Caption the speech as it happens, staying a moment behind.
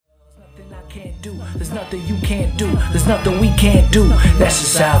can't do. There's nothing you can't do. There's nothing we can't do. That's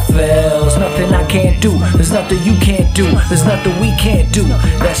just how it feels. Nothing I can't do. There's nothing you can't do. There's nothing we can't do.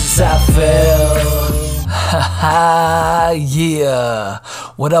 That's just how it feels. Yeah.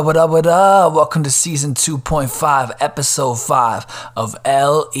 What up, what up, what up? Welcome to season 2.5, episode 5 of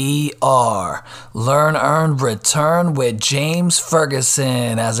LER. Learn, Earn, Return with James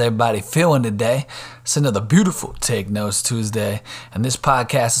Ferguson. How's everybody feeling today? It's another beautiful Take Notes Tuesday, and this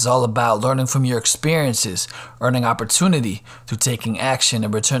podcast is all about learning from your experiences, earning opportunity through taking action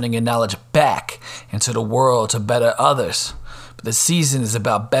and returning your knowledge back into the world to better others. But this season is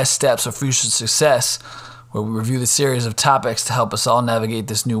about best steps for future success, where we review the series of topics to help us all navigate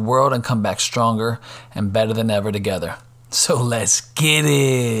this new world and come back stronger and better than ever together. So let's get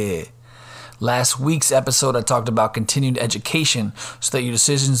it. Last week's episode, I talked about continued education so that your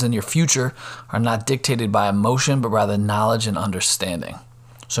decisions in your future are not dictated by emotion, but rather knowledge and understanding.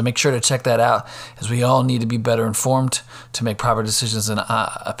 So make sure to check that out, as we all need to be better informed to make proper decisions and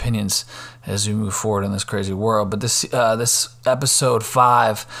opinions as we move forward in this crazy world. But this episode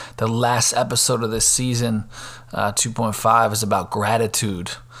 5, the last episode of this season, 2.5, is about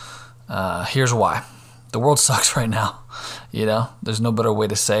gratitude. Here's why. The world sucks right now. There's no better way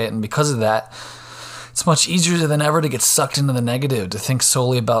to say it. And because of that, it's much easier than ever to get sucked into the negative, to think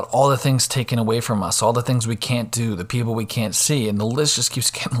solely about all the things taken away from us, all the things we can't do, the people we can't see, and the list just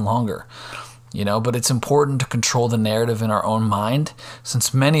keeps getting longer. But it's important to control the narrative in our own mind,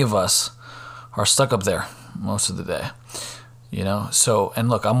 since many of us are stuck up there most of the day. And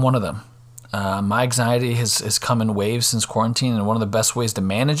look, I'm one of them. My anxiety has come in waves since quarantine, and one of the best ways to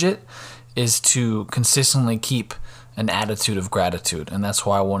manage it is to consistently keep an attitude of gratitude, and that's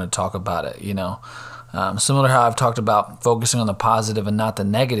why I want to talk about it. Similar to how I've talked about focusing on the positive and not the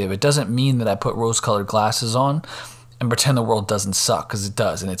negative, it doesn't mean that I put rose-colored glasses on and pretend the world doesn't suck, because it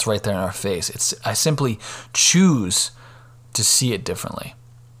does, and it's right there in our face. I simply choose to see it differently,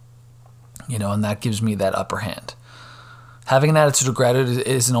 and that gives me that upper hand. Having an attitude of gratitude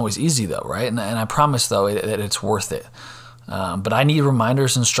isn't always easy, though, right? And I promise, though, that it's worth it. But I need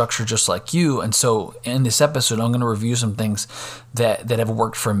reminders and structure just like you, and so in this episode, I'm going to review some things that have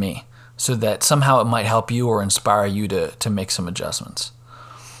worked for me, so that somehow it might help you or inspire you to make some adjustments.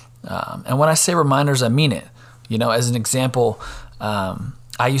 And when I say reminders, I mean it. As an example,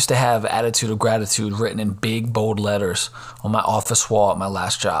 I used to have attitude of gratitude written in big, bold letters on my office wall at my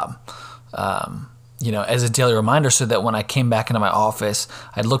last job. As a daily reminder, so that when I came back into my office,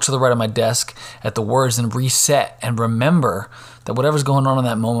 I'd look to the right of my desk at the words and reset and remember that whatever's going on in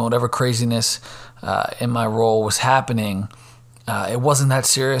that moment, whatever craziness in my role was happening, it wasn't that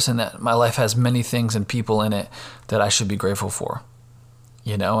serious, and that my life has many things and people in it that I should be grateful for.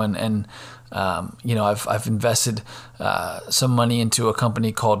 I've invested some money into a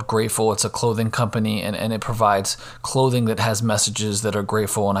company called Grateful. It's a clothing company, and it provides clothing that has messages that are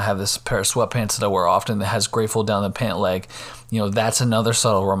grateful. And I have this pair of sweatpants that I wear often that has grateful down the pant leg. That's another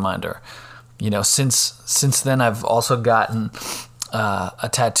subtle reminder. Since then, I've also gotten a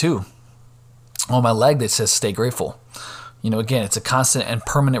tattoo on my leg that says "Stay Grateful." Again, it's a constant and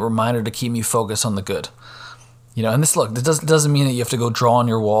permanent reminder to keep me focused on the good. And this doesn't mean that you have to go draw on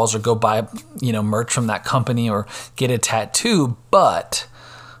your walls or go buy, merch from that company or get a tattoo, but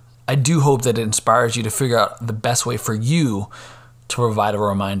I do hope that it inspires you to figure out the best way for you to provide a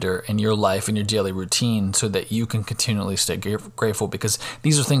reminder in your life, in your daily routine, so that you can continually stay grateful, because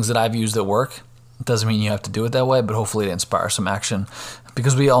these are things that I've used that work. It doesn't mean you have to do it that way, but hopefully it inspires some action,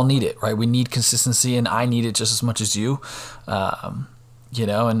 because we all need it, right? We need consistency, and I need it just as much as you,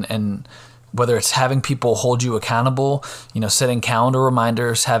 and whether it's having people hold you accountable, setting calendar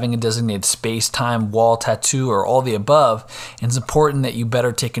reminders, having a designated space, time, wall, tattoo, or all the above, it's important that you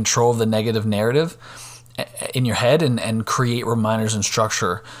better take control of the negative narrative in your head and create reminders and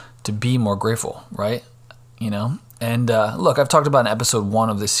structure to be more grateful, right? And look, I've talked about in episode 1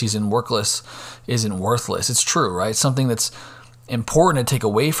 of this season, workless isn't worthless. It's true, right? Something that's important to take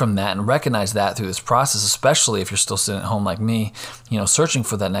away from that and recognize that through this process, especially if you're still sitting at home like me, searching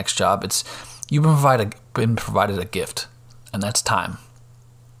for that next job. You've been provided a gift, and that's time.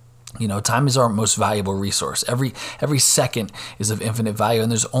 Time is our most valuable resource. Every second is of infinite value, and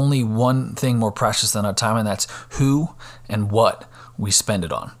there's only one thing more precious than our time, and that's who and what we spend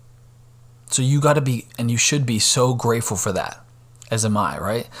it on. So you got to be, and you should be, so grateful for that, as am I,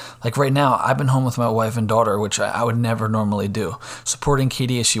 right? Like right now, I've been home with my wife and daughter, which I would never normally do, supporting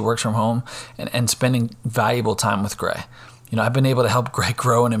Katie as she works from home and spending valuable time with Gray. I've been able to help Gray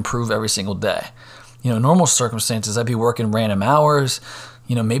grow and improve every single day. In normal circumstances, I'd be working random hours,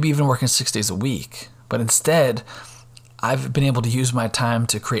 maybe even working 6 days a week. But instead, I've been able to use my time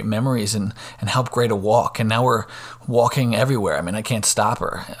to create memories and help Gray to walk. And now we're walking everywhere. I mean, I can't stop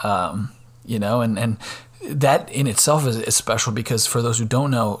her, and that in itself is special because for those who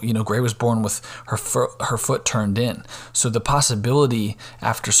don't know, Gray was born with her foot turned in. So the possibility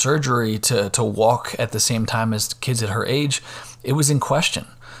after surgery to walk at the same time as kids at her age, it was in question.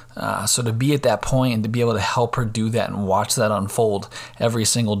 So to be at that point and to be able to help her do that and watch that unfold every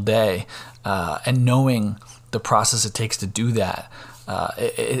single day, and knowing the process it takes to do that,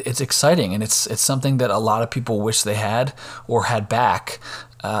 it's exciting, and it's something that a lot of people wish they had or had back,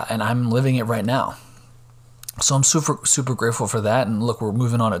 and I'm living it right now. So I'm super grateful for that. And look, we're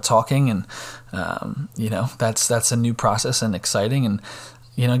moving on to talking, and that's a new process and exciting, and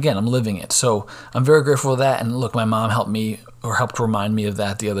again, I'm living it. So I'm very grateful for that. And look, my mom helped remind me of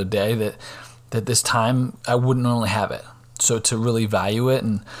that the other day, that this time I wouldn't normally have it. So to really value it.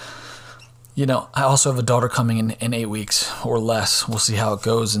 And I also have a daughter coming in 8 weeks or less. We'll see how it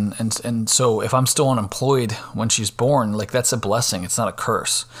goes. And so if I'm still unemployed when she's born, like, that's a blessing. It's not a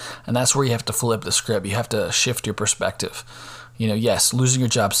curse. And that's where you have to flip the script. You have to shift your perspective. Yes, losing your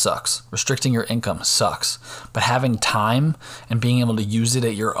job sucks. Restricting your income sucks. But having time and being able to use it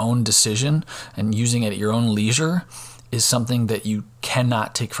at your own decision and using it at your own leisure is something that you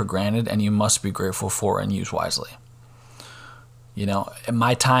cannot take for granted, and you must be grateful for and use wisely. And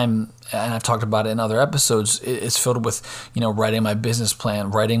my time, and I've talked about it in other episodes, is filled with, writing my business plan,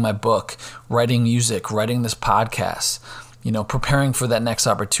 writing my book, writing music, writing this podcast, preparing for that next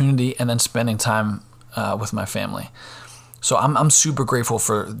opportunity, and then spending time with my family. So I'm super grateful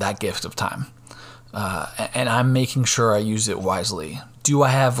for that gift of time, and I'm making sure I use it wisely. Do I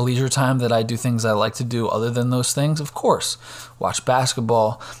have leisure time that I do things I like to do other than those things? Of course. Watch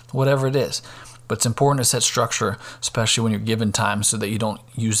basketball, whatever it is. But it's important to set structure, especially when you're given time, so that you don't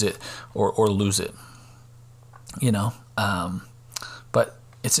use it or lose it. But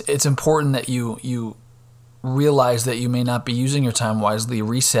it's important that you realize that you may not be using your time wisely.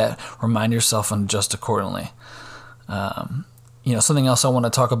 Reset, remind yourself, and adjust accordingly. Something else I want to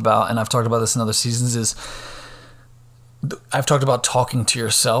talk about, and I've talked about this in other seasons, is I've talked about talking to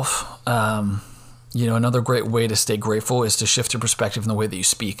yourself. Another great way to stay grateful is to shift your perspective in the way that you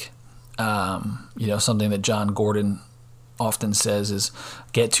speak. Something that John Gordon often says is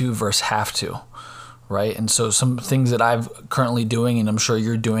get to versus have to, right? And so some things that I'm currently doing, and I'm sure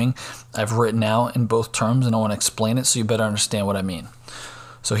you're doing, I've written out in both terms, and I want to explain it so you better understand what I mean.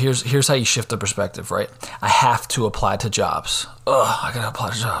 So here's how you shift the perspective, right? I have to apply to jobs. I gotta apply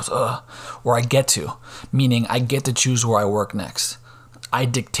to jobs. Or I get to, meaning I get to choose where I work next. I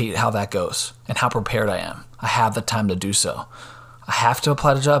dictate how that goes and how prepared I am. I have the time to do so. I have to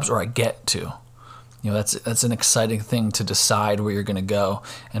apply to jobs, or I get to. That's an exciting thing to decide where you're going to go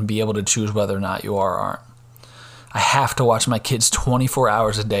and be able to choose whether or not you are or aren't. I have to watch my kids 24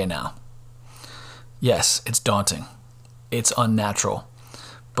 hours a day now. Yes, it's daunting. It's unnatural.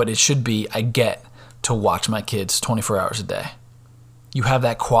 But it should be, I get to watch my kids 24 hours a day. You have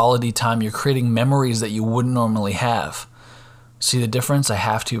that quality time. You're creating memories that you wouldn't normally have. See the difference? I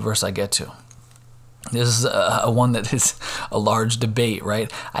have to versus I get to. This is a one that is a large debate,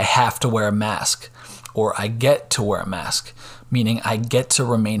 right? I have to wear a mask, or I get to wear a mask, meaning I get to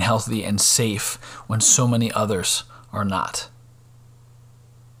remain healthy and safe when so many others are not.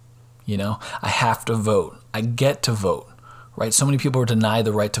 I have to vote. I get to vote, right? So many people are denied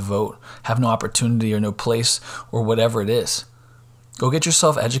the right to vote, have no opportunity or no place or whatever it is. Go get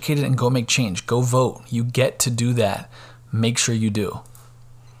yourself educated and go make change. Go vote. You get to do that. Make sure you do.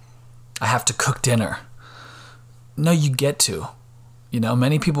 I have to cook dinner. No, you get to.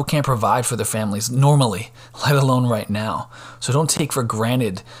 Many people can't provide for their families normally, let alone right now. So don't take for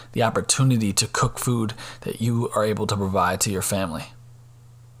granted the opportunity to cook food that you are able to provide to your family.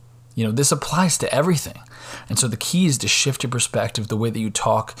 This applies to everything. And so the key is to shift your perspective, the way that you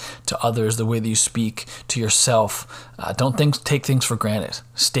talk to others, the way that you speak to yourself. Don't take things for granted.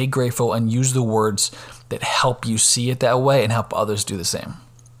 Stay grateful and use the words that help you see it that way and help others do the same.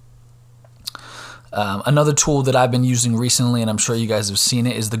 Another tool that I've been using recently, and I'm sure you guys have seen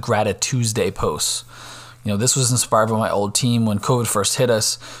it, is the Gratitude Tuesday posts. This was inspired by my old team. When COVID first hit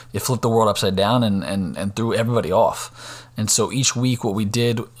us, it flipped the world upside down and threw everybody off. And so each week what we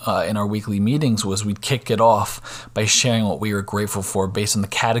did in our weekly meetings was we'd kick it off by sharing what we were grateful for based on the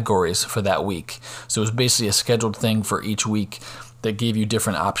categories for that week. So it was basically a scheduled thing for each week that gave you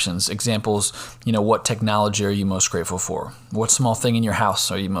different options. Examples, what technology are you most grateful for? What small thing in your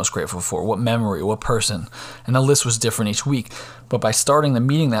house are you most grateful for? What memory, what person? And the list was different each week. But by starting the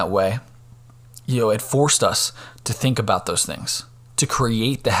meeting that way, it forced us to think about those things, to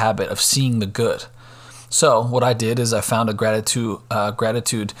create the habit of seeing the good. So what I did is I found a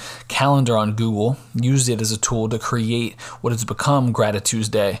gratitude calendar on Google, used it as a tool to create what has become Gratitude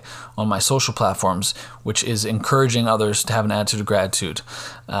Day on my social platforms, which is encouraging others to have an attitude of gratitude.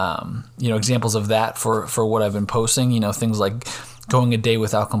 Examples of that for what I've been posting, things like going a day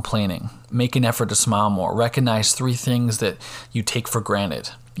without complaining, make an effort to smile more, recognize 3 things that you take for granted,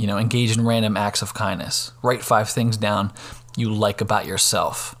 engage in random acts of kindness, write 5 things down you like about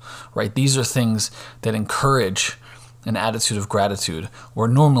yourself, right? These are things that encourage an attitude of gratitude, where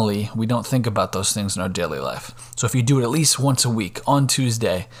normally we don't think about those things in our daily life. So if you do it at least once a week on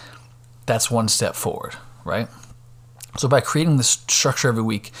Tuesday, that's one step forward, right? So by creating this structure every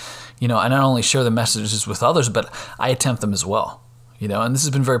week, I not only share the messages with others, but I attempt them as well. And this has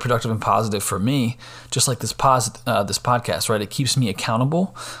been very productive and positive for me, just like this podcast, right? It keeps me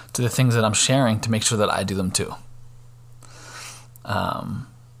accountable to the things that I'm sharing to make sure that I do them too.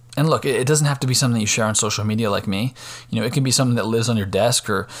 And look, it doesn't have to be something you share on social media like me. It can be something that lives on your desk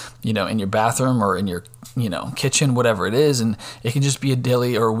or, in your bathroom or in your, kitchen, whatever it is. And it can just be a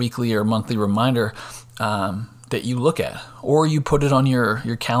daily or weekly or monthly reminder that you look at, or you put it on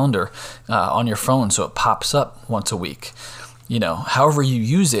your calendar on your phone so it pops up once a week. However you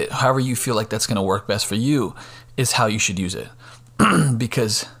use it, however you feel like that's going to work best for you is how you should use it.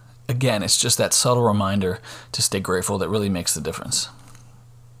 Because again, it's just that subtle reminder to stay grateful that really makes the difference.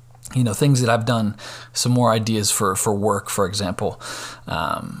 Things that I've done, some more ideas for work, for example.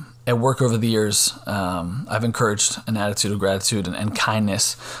 At work over the years, I've encouraged an attitude of gratitude and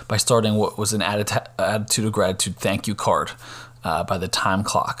kindness by starting what was an attitude of gratitude thank you card by the time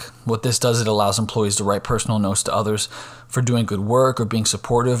clock. What this does, it allows employees to write personal notes to others for doing good work or being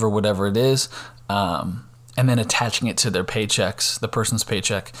supportive or whatever it is, and then attaching it to their paychecks, the person's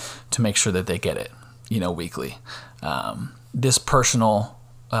paycheck, to make sure that they get it, weekly. This personal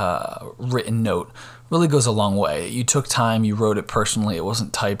written note really goes a long way. You took time, you wrote it personally. It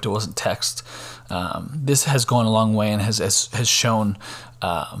wasn't typed, it wasn't text. This has gone a long way and has shown,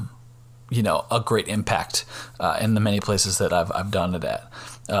 a great impact in the many places that I've done it at.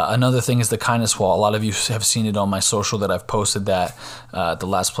 Another thing is the kindness wall. A lot of you have seen it on my social that I've posted that the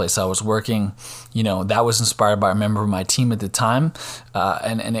last place I was working. That was inspired by a member of my team at the time,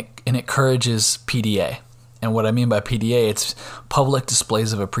 and it encourages PDA. And what I mean by PDA, it's public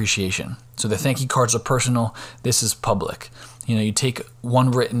displays of appreciation. So the thank you cards are personal. This is public. You take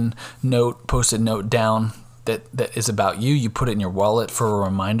one written note, post-it note down that is about you. You put it in your wallet for a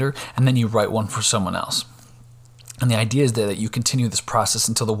reminder, and then you write one for someone else. And the idea is that you continue this process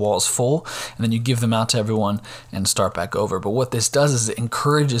until the wall is full, and then you give them out to everyone and start back over. But what this does is it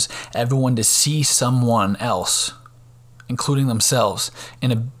encourages everyone to see someone else, including themselves,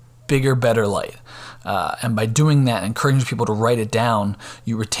 in a bigger, better light. And by doing that, encouraging people to write it down,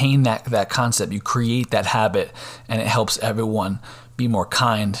 you retain that concept, you create that habit, and it helps everyone be more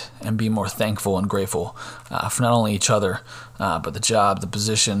kind and be more thankful and grateful for not only each other, but the job, the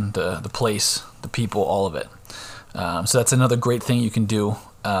position, the place, the people, all of it. So that's another great thing you can do,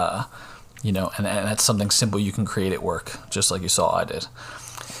 and that's something simple you can create at work, just like you saw I did.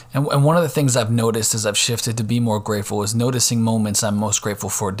 And one of the things I've noticed as I've shifted to be more grateful is noticing moments I'm most grateful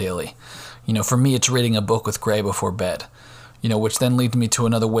for daily. For me, it's reading a book with Gray before bed, which then leads me to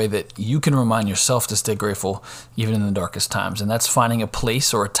another way that you can remind yourself to stay grateful even in the darkest times. And that's finding a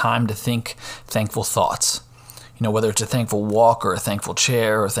place or a time to think thankful thoughts. Whether it's a thankful walk or a thankful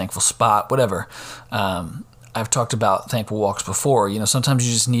chair or a thankful spot, whatever. I've talked about thankful walks before. Sometimes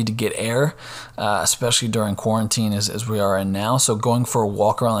you just need to get air, especially during quarantine as we are in now. So going for a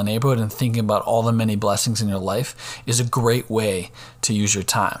walk around the neighborhood and thinking about all the many blessings in your life is a great way to use your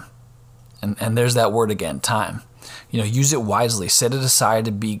time. And there's that word again, time. Use it wisely. Set it aside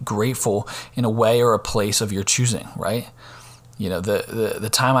to be grateful in a way or a place of your choosing, right? The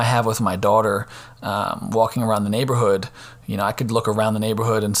time I have with my daughter walking around the neighborhood, I could look around the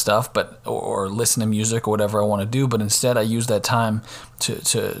neighborhood and stuff, or listen to music or whatever I want to do, but instead I use that time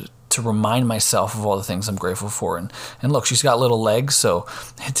to remind myself of all the things I'm grateful for. And look, she's got little legs, so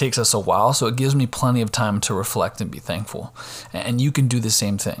it takes us a while, so it gives me plenty of time to reflect and be thankful. And you can do the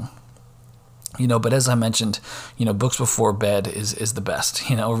same thing. But as I mentioned, books before bed is the best.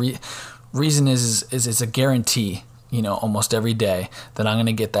 Reason is it's a guarantee, almost every day that I'm going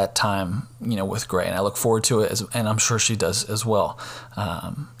to get that time, with Gray. And I look forward to it, and I'm sure she does as well.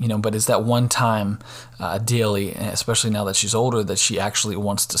 But it's that one time daily, especially now that she's older, that she actually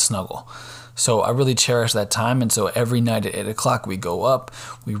wants to snuggle. So I really cherish that time. And so every night at 8 o'clock, we go up,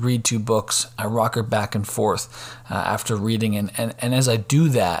 we read 2 books. I rock her back and forth after reading. And as I do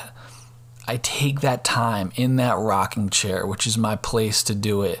that, I take that time in that rocking chair, which is my place to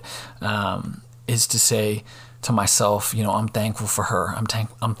do it. is to say to myself, I'm thankful for her.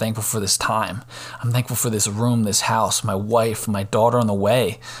 I'm thankful for this time. I'm thankful for this room, this house, my wife, my daughter on the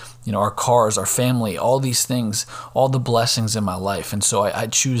way, our cars, our family, all these things, all the blessings in my life. And so I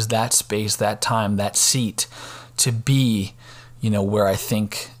choose that space, that time, that seat to be, where I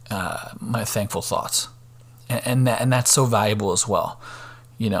think my thankful thoughts. And that's so valuable as well,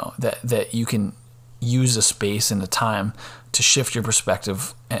 that you can use a space and a time to shift your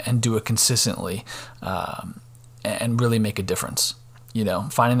perspective and do it consistently, and really make a difference.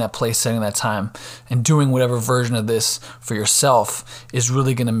 Finding that place, setting that time, and doing whatever version of this for yourself is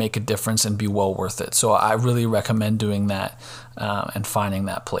really going to make a difference and be well worth it. So I really recommend doing that and finding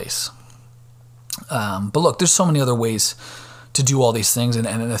that place. But look, there's so many other ways to do all these things, and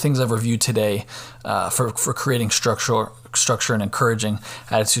the things I've reviewed today for creating structure and encouraging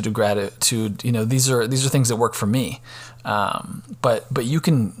attitude of gratitude. These are things that work for me. But you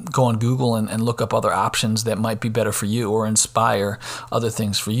can go on Google and look up other options that might be better for you or inspire other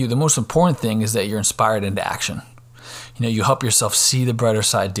things for you. The most important thing is that you're inspired into action. You help yourself see the brighter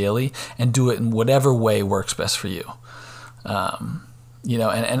side daily and do it in whatever way works best for you.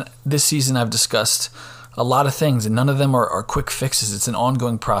 And this season I've discussed a lot of things, and none of them are quick fixes. It's an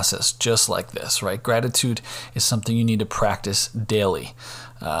ongoing process, just like this, right? Gratitude is something you need to practice daily.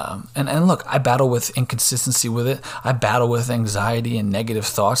 And look, I battle with inconsistency with it. I battle with anxiety and negative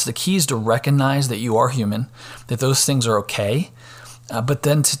thoughts. The key is to recognize that you are human, that those things are okay, but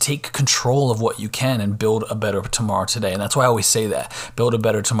then to take control of what you can and build a better tomorrow today. And that's why I always say that, build a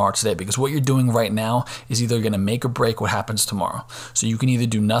better tomorrow today, because what you're doing right now is either going to make or break what happens tomorrow. So you can either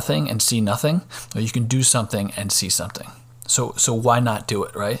do nothing and see nothing, or you can do something and see something. So why not do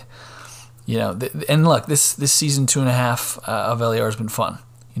it, right? And look, this season 2.5 of LER has been fun.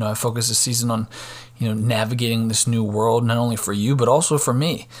 I focused this season on, navigating this new world, not only for you, but also for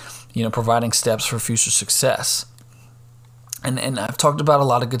me, providing steps for future success. And I've talked about a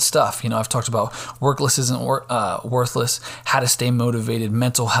lot of good stuff. I've talked about workless isn't worthless, how to stay motivated,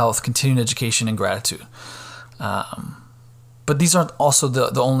 mental health, continuing education, and gratitude. But these aren't also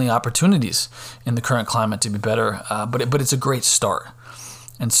the only opportunities in the current climate to be better, but it's a great start.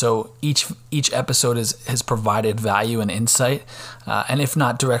 And so each episode has provided value and insight, and if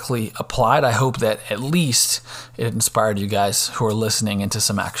not directly applied, I hope that at least it inspired you guys who are listening into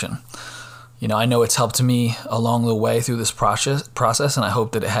some action. I know it's helped me along the way through this process, and I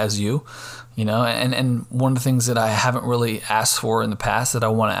hope that it has you. And one of the things that I haven't really asked for in the past that I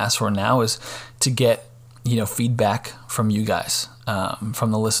want to ask for now is to get feedback from you guys, from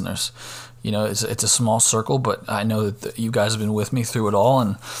the listeners. It's a small circle, but I know that you guys have been with me through it all.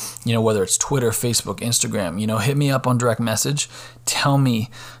 And, whether it's Twitter, Facebook, Instagram, hit me up on direct message. Tell me,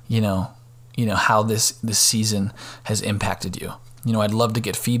 how this season has impacted you. I'd love to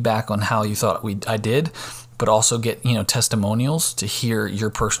get feedback on how you thought I did, but also get, testimonials to hear your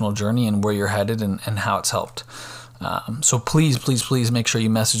personal journey and where you're headed and how it's helped. So please make sure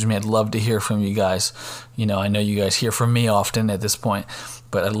you message me. I'd love to hear from you guys. I know you guys hear from me often at this point,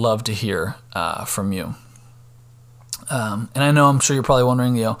 but I'd love to hear from you. And I'm sure you're probably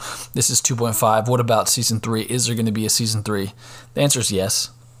wondering, this is 2.5. What about season 3? Is there going to be a season 3? The answer is yes.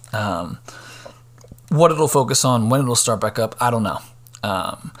 What it'll focus on, when it'll start back up, I don't know.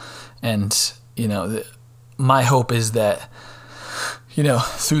 My hope is that,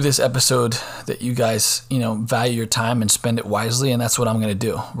 through this episode that you guys, value your time and spend it wisely. And that's what I'm going to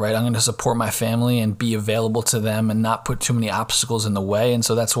do, right? I'm going to support my family and be available to them and not put too many obstacles in the way. And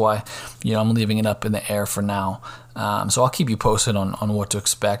so that's why, I'm leaving it up in the air for now. So I'll keep you posted on what to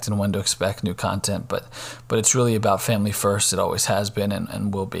expect and when to expect new content. But it's really about family first. It always has been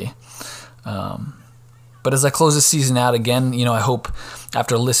and will be. But as I close this season out again, I hope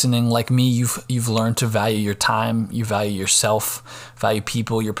after listening, like me, you've learned to value your time, you value yourself, value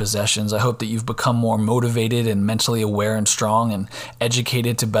people, your possessions. I hope that you've become more motivated and mentally aware and strong and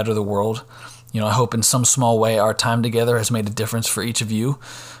educated to better the world. I hope in some small way our time together has made a difference for each of you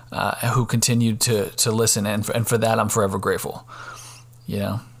who continued to listen, and for that I'm forever grateful.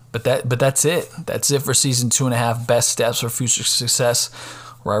 But that's it. That's it for season 2.5, Best Steps for Future Success,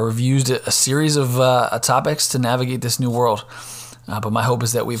 where I reviewed a series of topics to navigate this new world. But my hope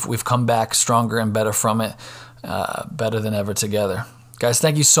is that we've come back stronger and better from it, better than ever together. Guys,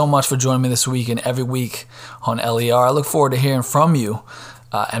 thank you so much for joining me this week and every week on LER. I look forward to hearing from you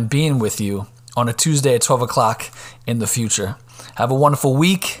and being with you on a Tuesday at 12 o'clock in the future. Have a wonderful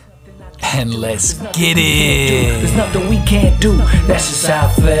week, and let's get it. There's nothing we can't do, that's just how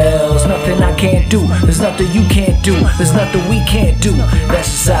it feels. Nothing I can't do, there's nothing you can't do. There's nothing we can't do, that's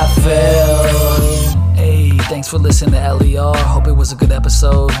just how it feels. Hey, Thanks for listening to LER. Hope it was a good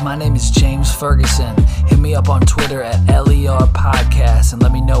episode. My name is James Ferguson. Hit me up on Twitter at LER Podcast and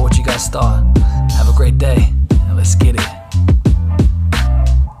let me know what you guys thought. Have a great day, and let's get it.